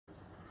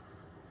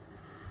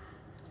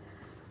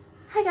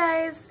Hi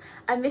guys,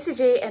 I'm Missy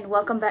J and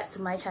welcome back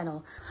to my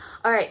channel.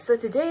 Alright, so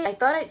today I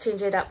thought I'd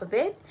change it up a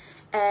bit,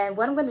 and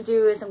what I'm going to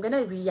do is I'm going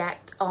to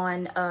react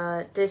on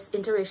this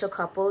interracial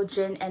couple,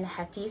 Jin and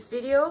Hattie's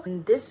video.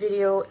 And this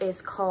video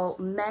is called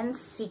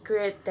Men's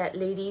Secret That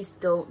Ladies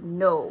Don't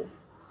Know.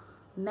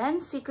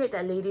 Men's Secret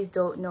That Ladies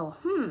Don't Know.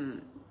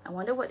 I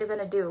wonder what they're going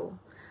to do.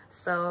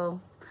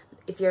 So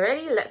if you're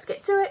ready, let's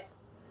get to it.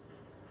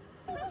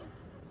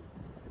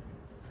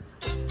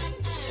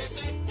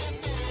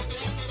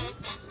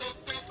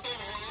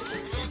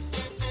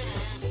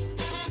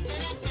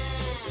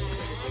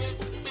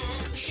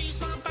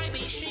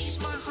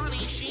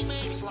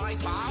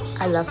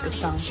 I love this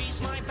song.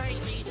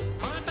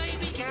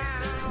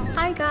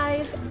 Hi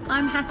guys,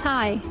 I'm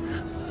Hattie.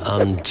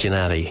 I'm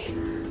Jinati.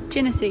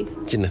 Jinathy.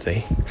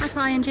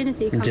 Hattie and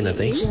Jinathy.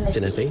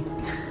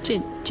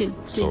 Jin.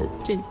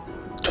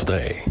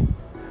 Today,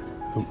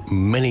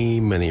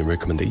 many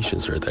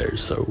recommendations are there,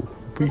 so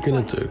we're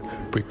gonna do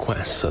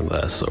requests and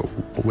that. So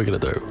what we're gonna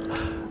do,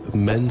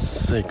 men's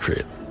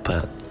secret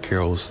that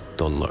girls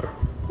don't know.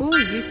 Oh,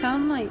 you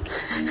sound like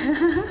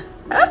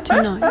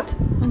tonight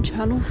on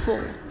Channel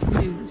 4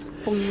 News.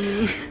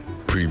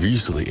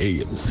 Previously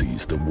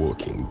AMC's The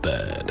Walking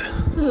Dead.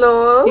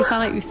 Lol. You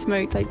sound like you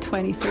smoked like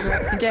 20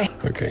 cigarettes a day.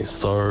 Okay,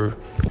 so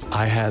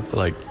I had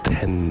like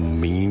 10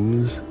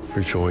 memes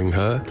for showing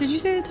her. Did you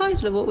say the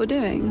title of what we're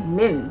doing?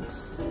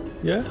 Mims.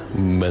 Yeah.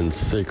 Men's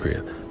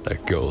secret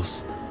that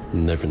girls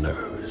never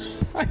knows.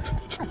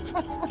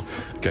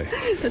 Okay.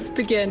 Let's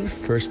begin.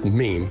 First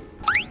meme.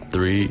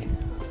 3,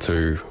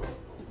 2,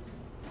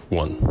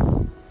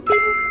 1.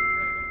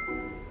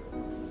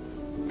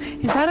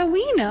 Is that a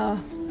wiener?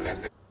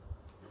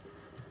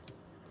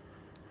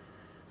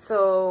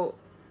 So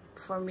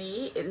for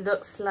me, it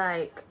looks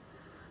like,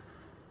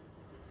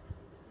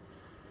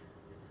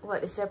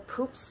 what is there,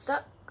 poop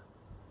stuck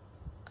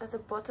at the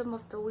bottom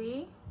of the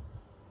wee?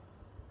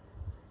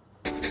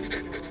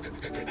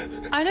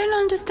 I don't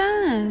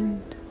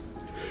understand.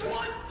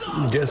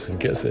 Guess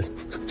it.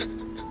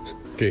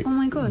 Okay. Oh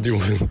my god. Do you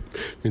want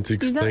me to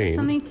explain? Is that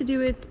something to do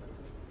with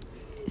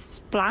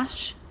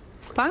splash?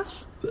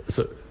 Splash?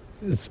 So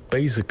it's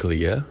basically,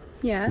 yeah.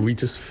 Yeah. We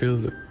just feel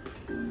the.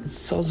 It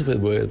sounds a bit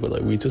weird, but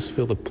like we just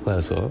feel the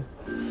pleasure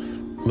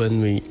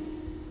when we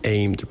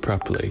aimed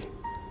properly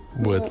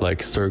with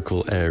like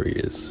circle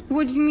areas.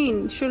 What do you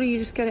mean? Surely you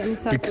just get it in a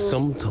circle. Because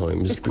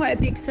sometimes it's quite a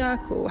big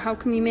circle. How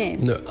can you miss?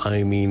 No,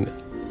 I mean,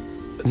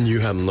 you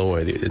have no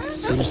idea. It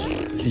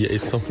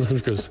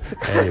sometimes goes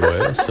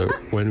anywhere. So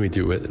when we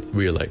do it,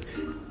 we're like,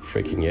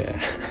 freaking yeah.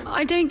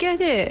 I don't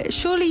get it.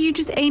 Surely you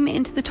just aim it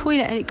into the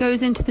toilet and it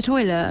goes into the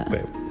toilet.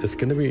 Babe, it's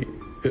gonna be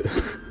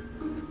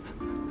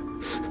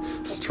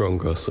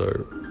stronger,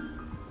 so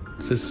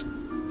just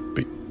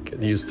get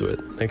used to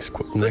it. Next.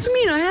 What do you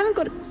mean? I haven't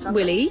got a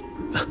willy.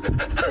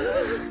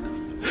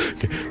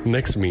 Okay,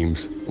 next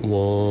memes.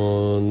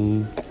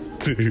 1,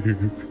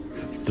 2,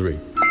 3.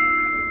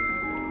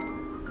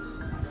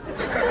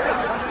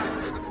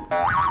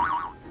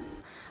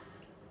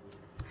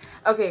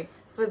 Okay,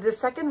 for the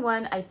second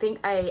one, I think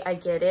I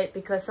get it,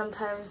 because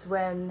sometimes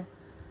when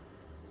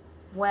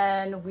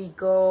we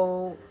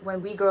girls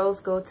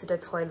go to the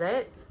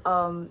toilet,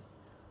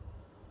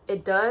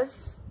 it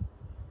does,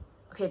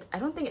 okay, I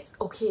don't think it's,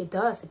 okay, it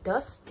does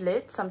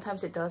split.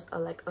 Sometimes it does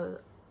like a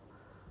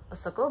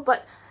circle,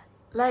 but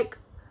like,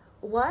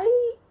 why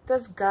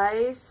does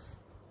guys,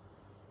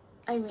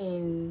 I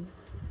mean,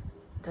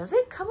 does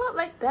it come out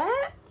like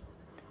that?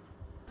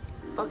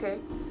 Okay.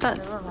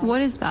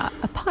 What is that?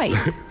 A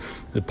pipe?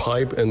 The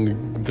pipe,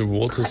 and the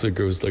water so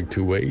goes like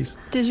 2 ways.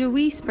 Does your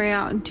wee spray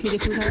out in 2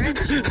 different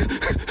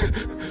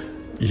directions?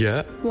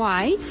 Yeah.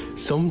 Why?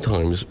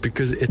 Sometimes,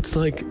 because it's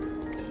like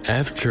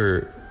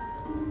after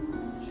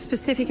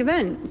specific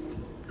events.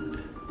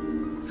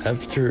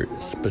 After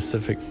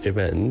specific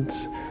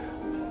events,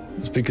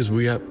 it's because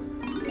we have.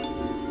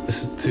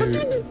 This is two.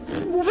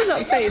 What was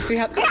that face? We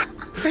have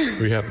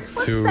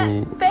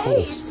 2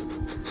 holes.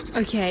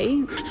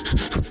 Okay.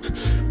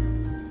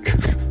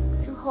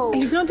 2 holes.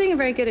 He's not doing a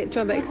very good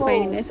job at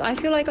explaining this. I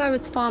feel like I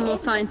was far more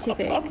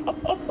scientific.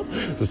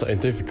 So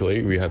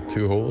scientifically, we have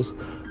 2 holes,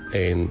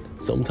 and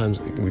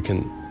sometimes we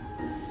can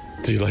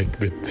do like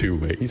with 2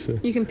 ways.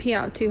 You can pee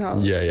out 2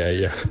 holes.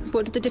 Yeah.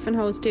 What do the different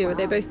holes do? Are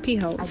they both pee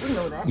holes? I didn't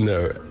know that.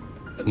 No,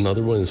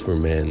 another one is for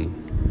men,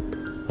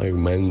 like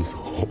men's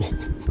hole.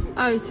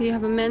 Oh, so you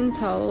have a men's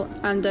hole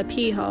and a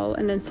pee hole,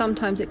 and then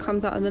sometimes it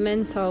comes out of the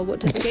men's hole.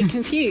 What, does it get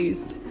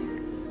confused?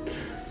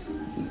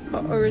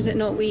 Or is it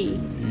not wee?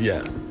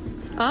 Yeah.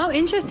 Oh,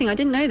 interesting. I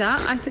didn't know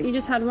that. I thought you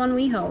just had one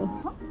wee hole.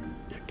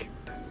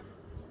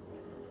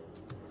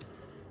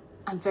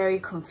 I'm very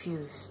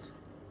confused.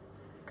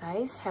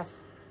 Guys have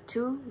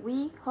 2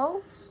 wee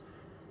holes?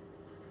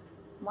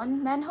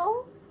 1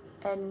 manhole?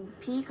 And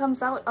pee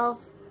comes out of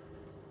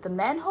the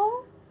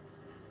manhole?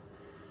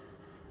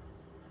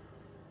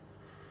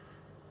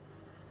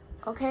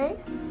 Okay.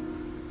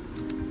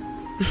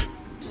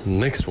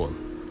 Next one.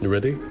 You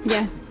ready?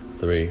 Yeah.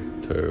 3,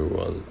 2,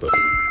 1, boom.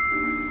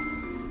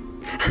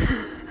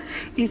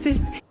 Is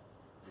this...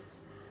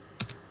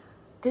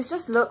 this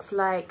just looks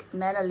like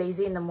men are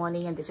lazy in the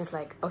morning and they're just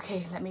like,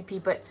 okay, let me pee.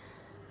 But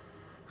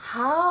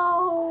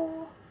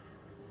how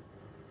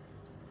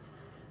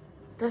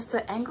does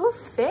the angle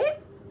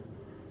fit?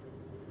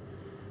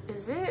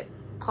 Is it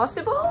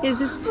possible? Is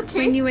this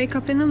when you wake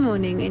up in the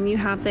morning and you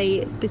have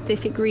a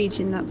specific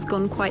region that's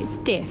gone quite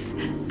stiff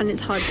and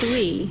it's hard to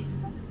wee?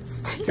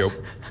 Yep.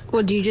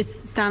 Or do you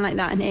just stand like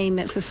that and aim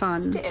it for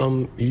fun?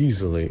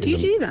 Easily. Do you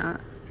do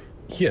that?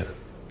 Yeah.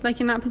 Like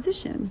in that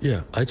position?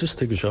 Yeah, I just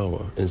take a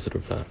shower instead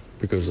of that.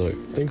 Because, like,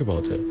 think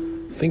about it.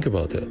 Think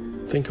about it.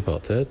 Think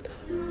about it.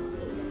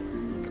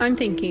 I'm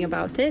thinking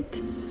about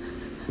it.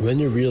 When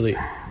you're really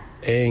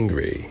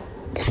angry,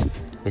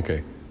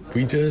 okay,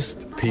 we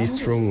just pee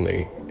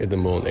strongly in the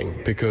morning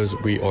because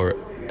we are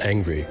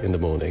angry in the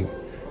morning.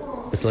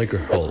 It's like a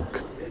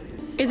Hulk.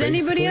 Is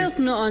anybody else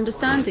not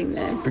understanding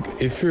this?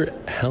 If you're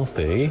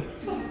healthy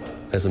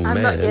as a I'm not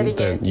man, getting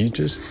then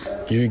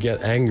it. you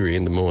get angry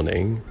in the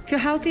morning. If you're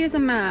healthy as a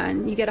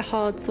man, you get a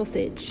hard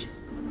sausage.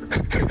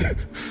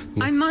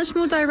 I'm much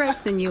more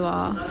direct than you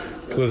are.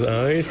 Close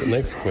eyes.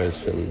 Next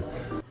question.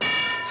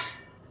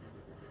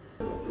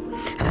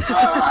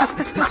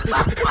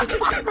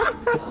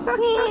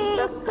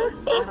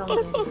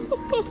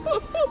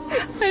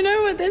 I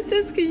know what this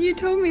is because you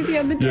told me the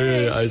other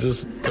day. Yeah, I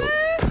just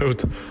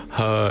told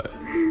her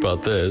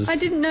about this. I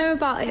didn't know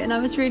about it and I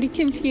was really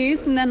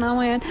confused, and then now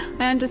I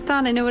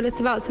understand. I know what it's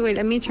about. So wait,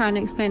 let me try and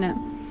explain it.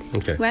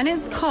 Okay. When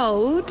it's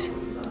cold,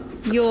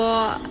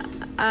 your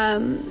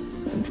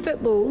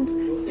footballs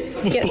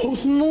get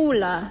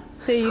smaller,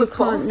 so you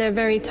can't. They're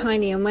very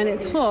tiny, and when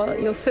it's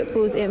hot, your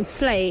footballs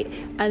inflate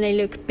and they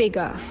look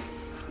bigger.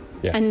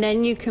 Yeah. And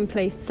then you can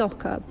play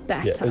soccer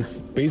better. Yeah, it's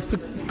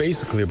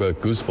basically about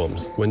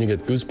goosebumps. When you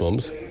get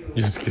goosebumps,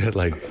 you just get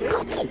like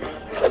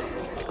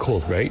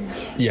cold, right?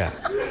 Yeah.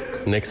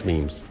 Next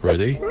memes.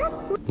 Ready?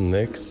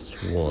 Next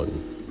one.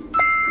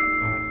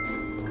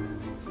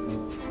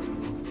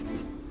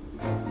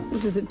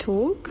 Does it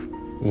talk?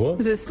 What?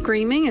 Is it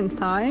screaming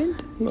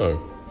inside? No.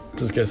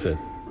 Just guess it.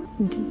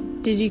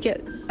 Did you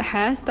get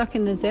hair stuck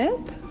in the zip?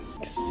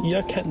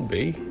 Yeah, can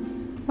be.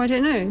 I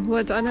don't know.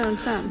 What? I don't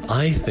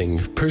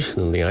understand.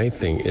 Personally, I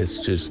think it's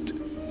just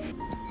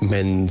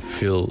men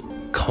feel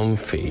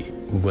comfy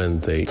when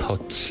they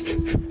touch.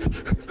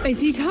 Is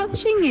he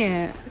touching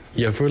it?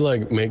 Yeah, for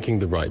like making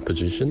the right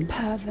position.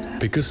 Pervert.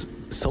 Because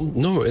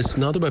no, it's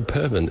not about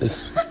pervert.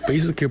 It's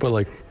basically about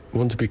like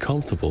want to be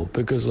comfortable.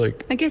 Because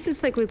like I guess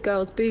it's like with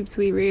girls' boobs,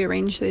 we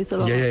rearrange those a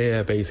lot.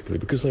 Yeah, basically.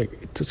 Because like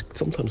it just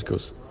sometimes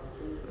goes.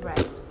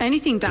 Right.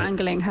 Anything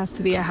dangling has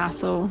to be a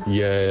hassle.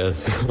 Yeah.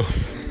 So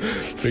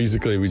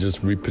basically, we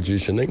just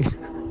repositioning.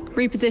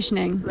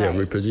 Repositioning. Yeah,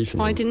 repositioning.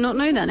 Oh, I did not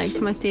know that. Next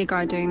time I see a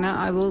guy doing that,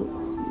 I will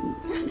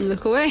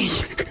look away.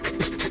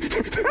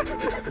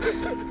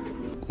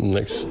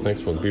 Next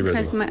one. Be ready.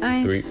 Close my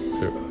eyes. 3, 2,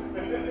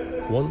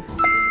 1.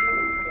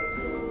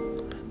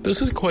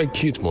 This is quite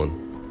cute one.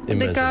 The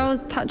Imagine.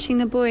 girl's touching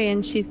the boy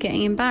and she's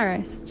getting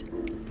embarrassed.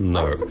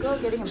 No. Why is the girl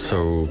getting embarrassed?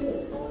 So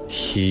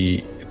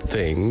he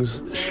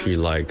thinks she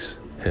likes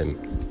him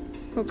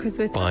Well, because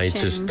we're by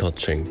touching. just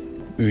touching.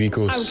 We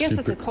go I guess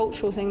that's super. a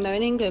cultural thing, though.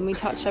 In England, we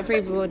touch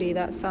everybody.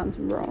 That sounds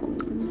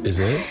wrong. Is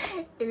it?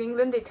 In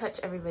England, they touch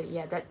everybody.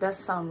 Yeah, that does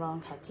sound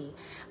wrong, Hattie.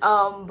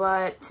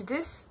 But to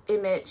this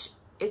image,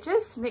 it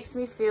just makes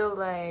me feel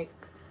like,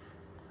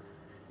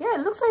 yeah,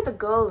 it looks like the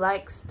girl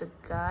likes the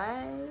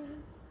guy.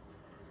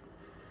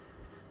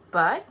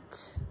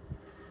 But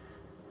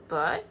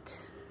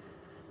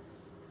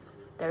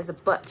there's a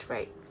but,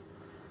 right?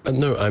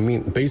 No, I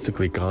mean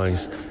basically,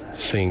 guys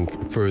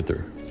think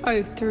further.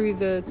 Oh, through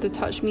the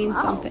touch means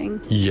something.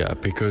 Yeah,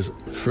 because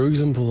for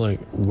example, like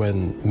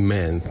when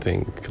men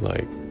think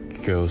like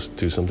girls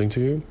do something to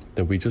you,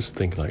 then we just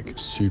think like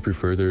super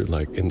further,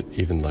 like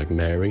even like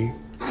marry.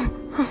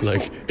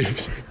 Like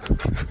if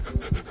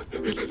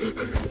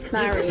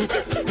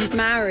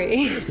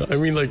marry. I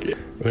mean, like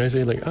when I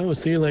say like, oh,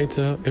 see you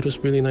later. It was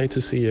really nice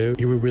to see you.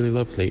 You were really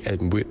lovely.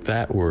 And with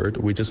that word,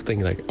 we just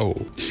think like, oh,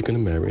 is she gonna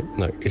marry?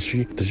 Like, does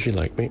she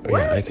like me?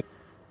 What? Yeah, I think.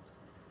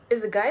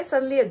 Is the guy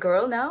suddenly a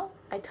girl now?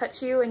 I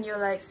touch you and you're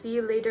like, see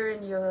you later,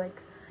 and you're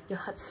like, your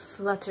heart's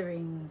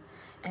fluttering.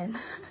 And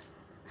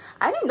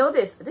I didn't know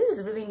this. This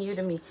is really new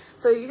to me.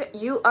 So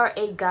you are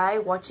a guy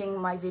watching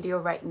my video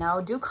right now.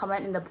 Do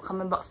comment in the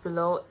comment box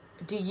below.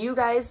 Do you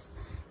guys,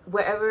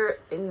 wherever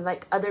in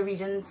like other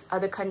regions,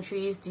 other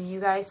countries, do you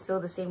guys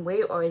feel the same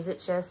way, or is it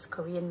just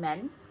Korean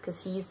men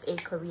because he's a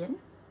Korean?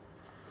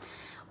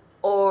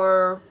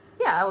 Or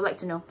yeah, I would like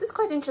to know. This is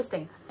quite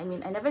interesting. I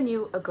mean, I never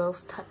knew a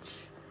girl's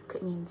touch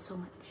could mean so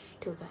much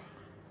to a guy.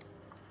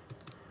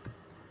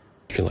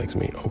 She likes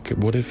me. Okay,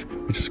 what if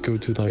we just go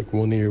to like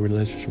 1 year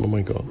relationship? Oh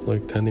my god,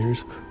 like 10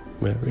 years,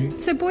 married?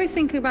 So boys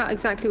think about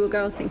exactly what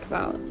girls think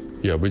about.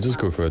 Yeah, we just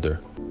go further.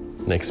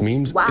 Next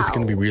memes, Wow. it's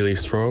gonna be really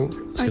strong.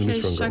 It's gonna be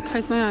Okay, stronger. should I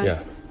close my eyes?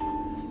 Yeah.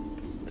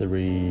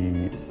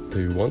 3,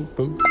 2, 1,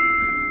 boom.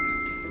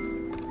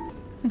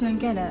 I don't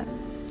get it.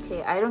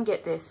 Okay, I don't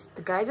get this.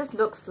 The guy just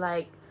looks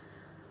like,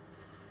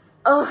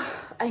 oh,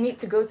 I need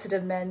to go to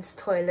the men's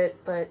toilet,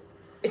 but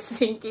it's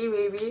stinky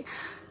maybe.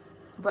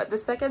 But the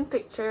second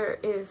picture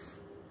is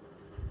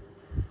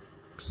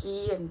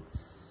pee and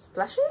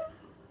splashing.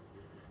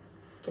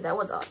 Okay, that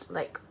one's odd.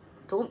 Like,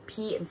 don't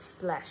pee and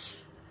splash.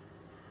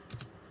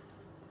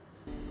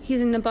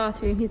 He's in the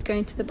bathroom, he's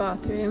going to the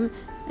bathroom,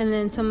 and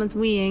then someone's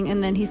weeing,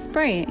 and then he's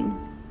spraying.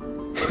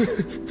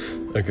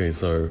 Okay,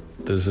 so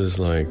this is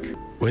like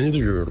when you do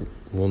your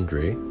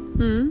laundry,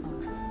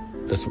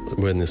 it's,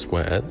 when it's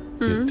wet,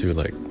 you do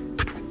like,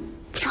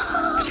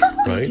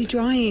 right? Is he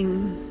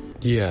drying?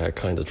 Yeah,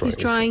 kind of drying. He's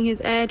drying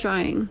his air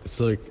drying. It's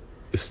like,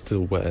 it's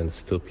still wet and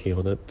still pee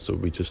on it, so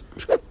we just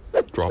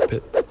drop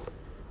it.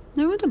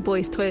 No wonder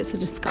boys' toilets are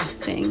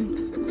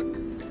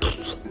disgusting.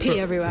 Pee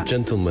everywhere.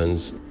 Gentlemen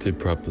do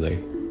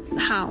properly.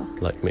 How?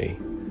 Like me.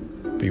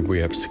 We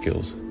have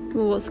skills.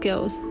 Well, what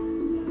skills?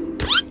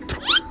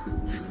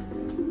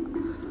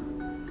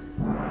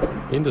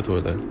 In the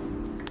toilet.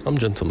 I'm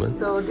gentleman.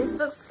 So this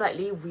looks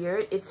slightly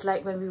weird. It's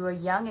like when we were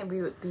young and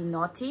we would be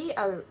naughty,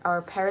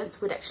 our parents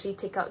would actually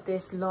take out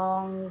this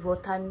long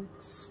rotan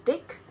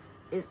stick.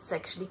 It's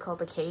actually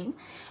called a cane.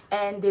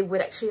 And they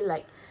would actually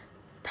like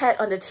pat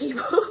on the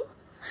table.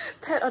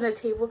 Pat on the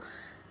table.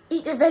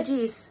 Eat your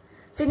veggies.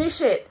 Finish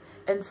it.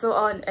 And so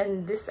on.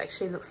 And this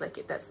actually looks like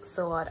it. That's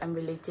so odd. I'm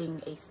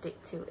relating a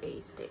stick to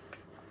a stick.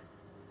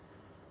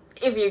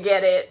 If you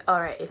get it.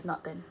 Alright, if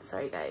not then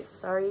sorry guys.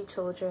 Sorry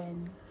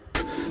children.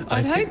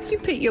 I hope you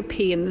put your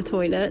pee in the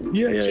toilet.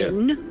 Yeah.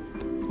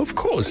 June. Of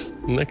course.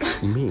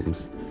 Next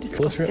memes.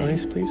 Close your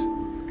eyes, please.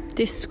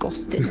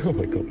 Disgusting. Oh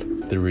my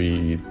god.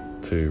 3,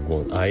 2,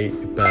 1. I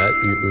bet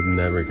you would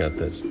never get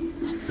this.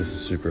 This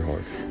is super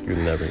hard. You'd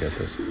never get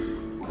this.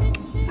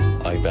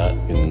 I bet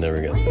you'd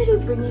never get this. Why are you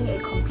bringing a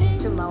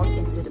computer mouse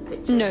into the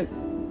picture? No,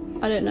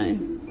 I don't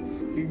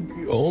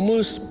know.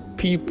 Almost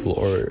people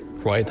are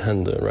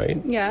right-hander, right?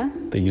 Yeah.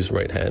 They use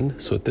right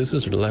hand. So this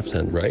is the left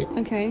hand, right?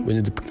 Okay.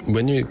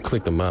 When you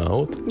click the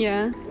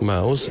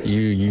mouse,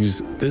 you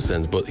use this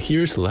hand, but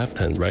here's the left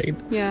hand, right?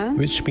 Yeah.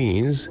 Which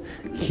means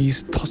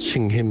he's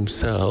touching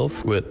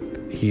himself with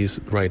his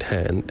right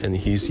hand and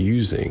he's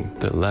using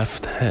the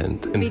left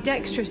hand. Be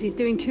dexterous, he's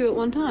doing two at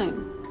one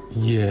time.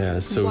 Yeah,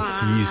 so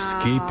he's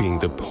skipping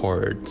the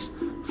parts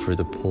for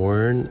the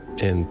porn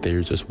and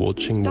they're just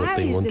watching what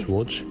they want to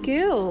watch.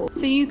 Skill.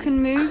 So you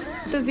can move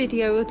the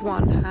video with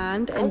one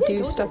hand and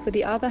do stuff with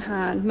the other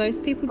hand.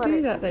 Most people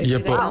do that though. Yeah,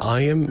 but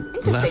I am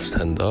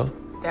left-hander.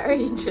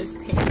 Very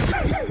interesting.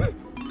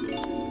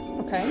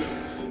 Okay.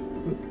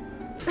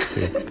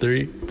 Okay,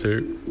 3,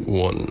 2,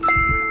 1.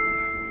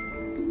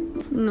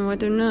 No, I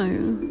don't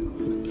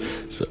know.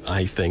 So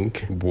I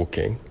think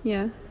walking.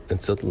 Yeah. And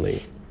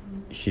suddenly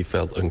he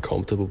felt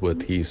uncomfortable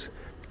with his...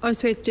 Oh,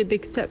 so he had to do a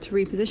big step to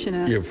reposition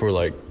it. Yeah, for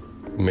like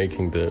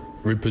making the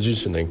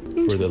repositioning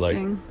for the like...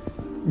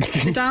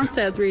 The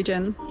downstairs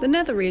region, the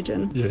nether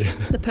region. Yeah.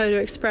 The Polar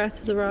Express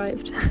has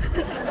arrived.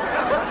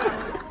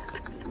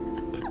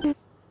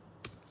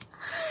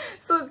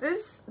 So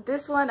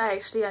this one I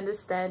actually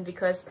understand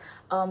because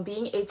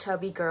being a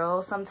chubby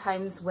girl,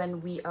 sometimes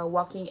when we are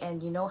walking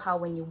and you know how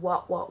when you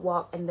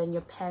walk and then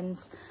your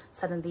pants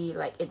suddenly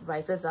like it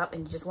rises up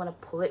and you just want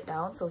to pull it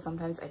down, so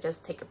sometimes I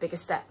just take a bigger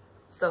step.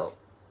 So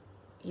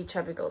you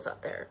chubby girls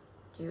out there,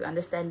 do you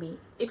understand me?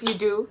 If you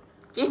do,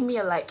 give me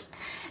a like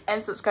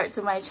and subscribe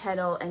to my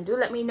channel and do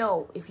let me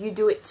know if you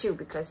do it too,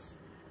 because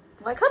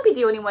well, I can't be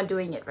the only one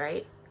doing it,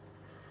 right?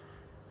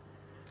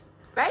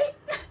 Right?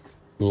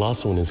 The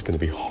last one is gonna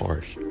be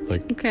harsh,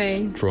 like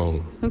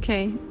strong.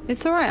 Okay,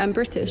 it's all right. I'm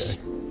British.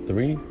 Yeah.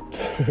 3,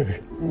 2,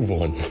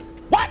 1.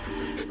 What?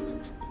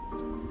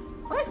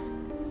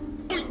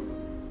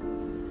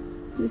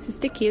 This is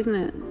sticky, isn't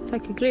it? It's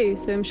like a glue,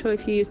 so I'm sure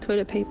if you use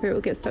toilet paper, it will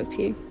get stuck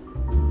to you.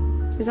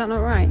 Is that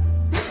not right?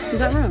 Is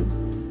that wrong?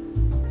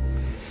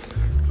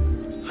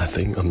 I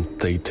think I'm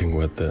dating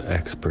with the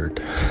expert.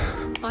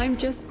 I'm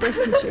just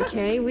British,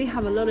 okay? We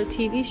have a lot of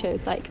TV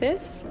shows like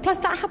this. Plus,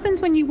 that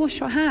happens when you wash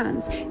your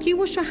hands. If you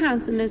wash your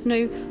hands and there's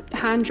no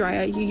hand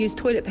dryer, you use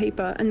toilet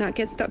paper and that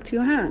gets stuck to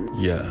your hand.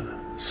 Yeah,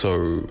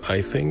 so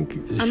I think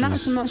and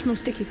that's a much more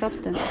sticky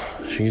substance.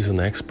 She's an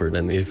expert,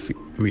 and if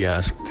we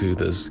ask to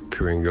this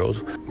Korean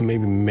girls,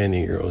 maybe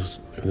many girls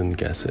wouldn't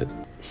guess it.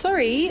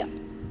 Sorry.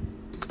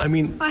 I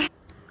mean...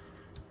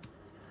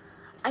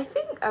 I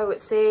think I would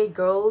say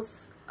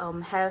girls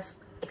have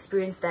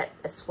experienced that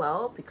as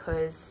well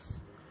because...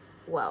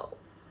 well,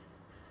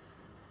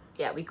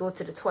 yeah, we go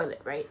to the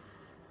toilet, right?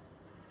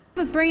 I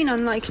have a brain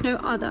unlike no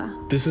other.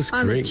 This is great.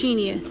 I'm a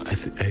genius. I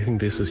think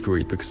this is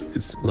great because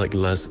it's like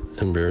less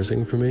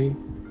embarrassing for me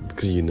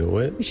because you know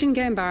it. You shouldn't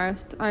get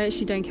embarrassed. I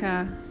actually don't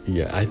care.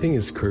 Yeah, I think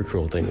it's a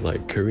cultural thing.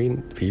 Like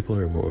Korean people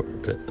are more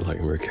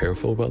more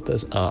careful about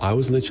this. I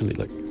was literally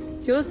like...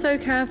 You're so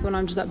careful and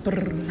I'm just like...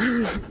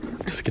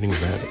 brrr. Just getting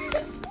mad.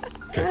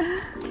 Okay.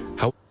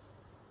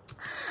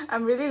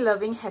 I'm really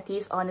loving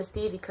Hetty's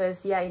honesty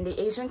because yeah, in the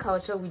Asian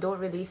culture we don't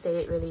really say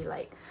it really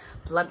like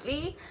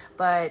bluntly,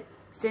 but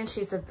since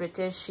she's a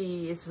British,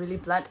 she is really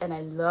blunt and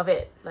I love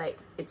it. Like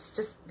it's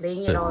just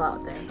laying it all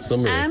out there.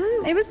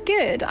 It was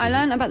good. I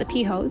learned about the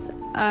pee holes.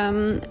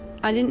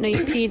 I didn't know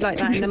you peed like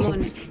that in the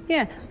morning.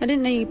 Yeah, I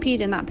didn't know you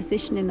peed in that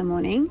position in the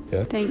morning.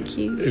 Yeah. Thank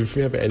you. If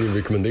you have any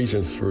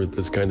recommendations for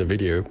this kind of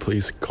video,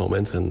 please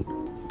comment and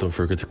don't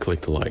forget to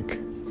click the like.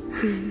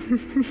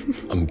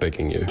 I'm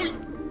begging you.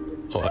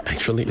 Oh,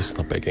 actually, it's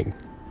not begging.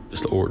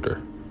 It's the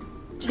order.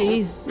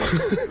 Jeez.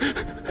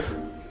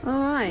 All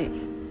right.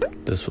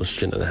 This was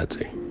Jin and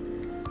Hetty.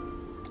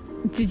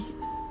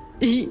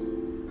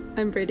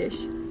 I'm British.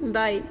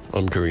 Bye.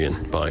 I'm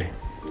Korean. Bye.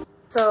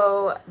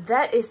 So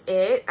that is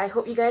it. I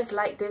hope you guys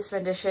liked this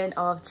rendition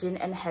of Jin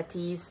and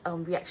Hetty's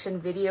reaction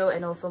video,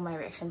 and also my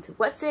reaction to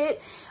What's It.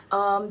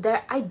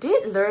 I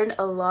did learn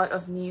a lot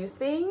of new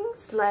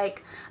things.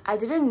 Like, I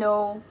didn't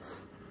know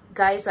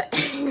guys are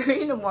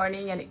angry in the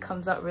morning and it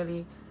comes out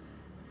really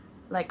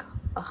like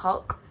a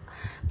Hulk.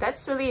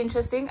 That's really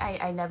interesting.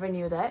 I never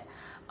knew that.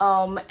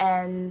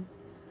 And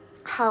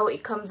how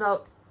it comes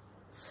out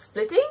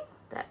splitting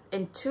that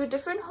in 2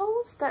 different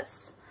holes.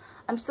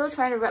 I'm still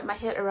trying to wrap my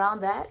head around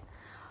that.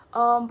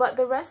 But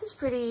the rest is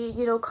pretty,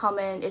 you know,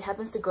 common. It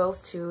happens to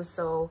girls too.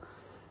 So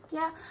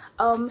yeah,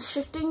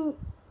 shifting.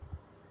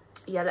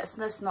 Yeah,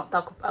 let's not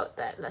talk about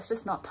that. Let's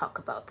just not talk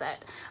about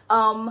that.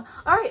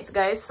 Alright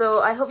guys, so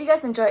I hope you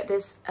guys enjoyed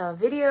this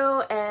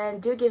video,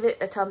 and do give it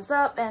a thumbs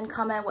up and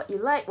comment what you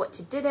like, what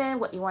you didn't,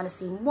 what you want to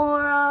see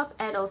more of,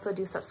 and also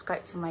do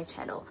subscribe to my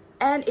channel.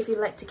 And if you'd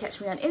like to catch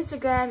me on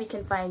Instagram, you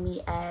can find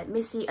me at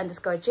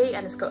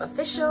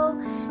Missy_J_official.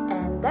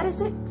 And that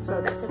is it.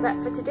 So that's a wrap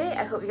for today.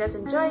 I hope you guys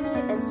enjoyed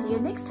it, and see you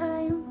next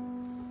time.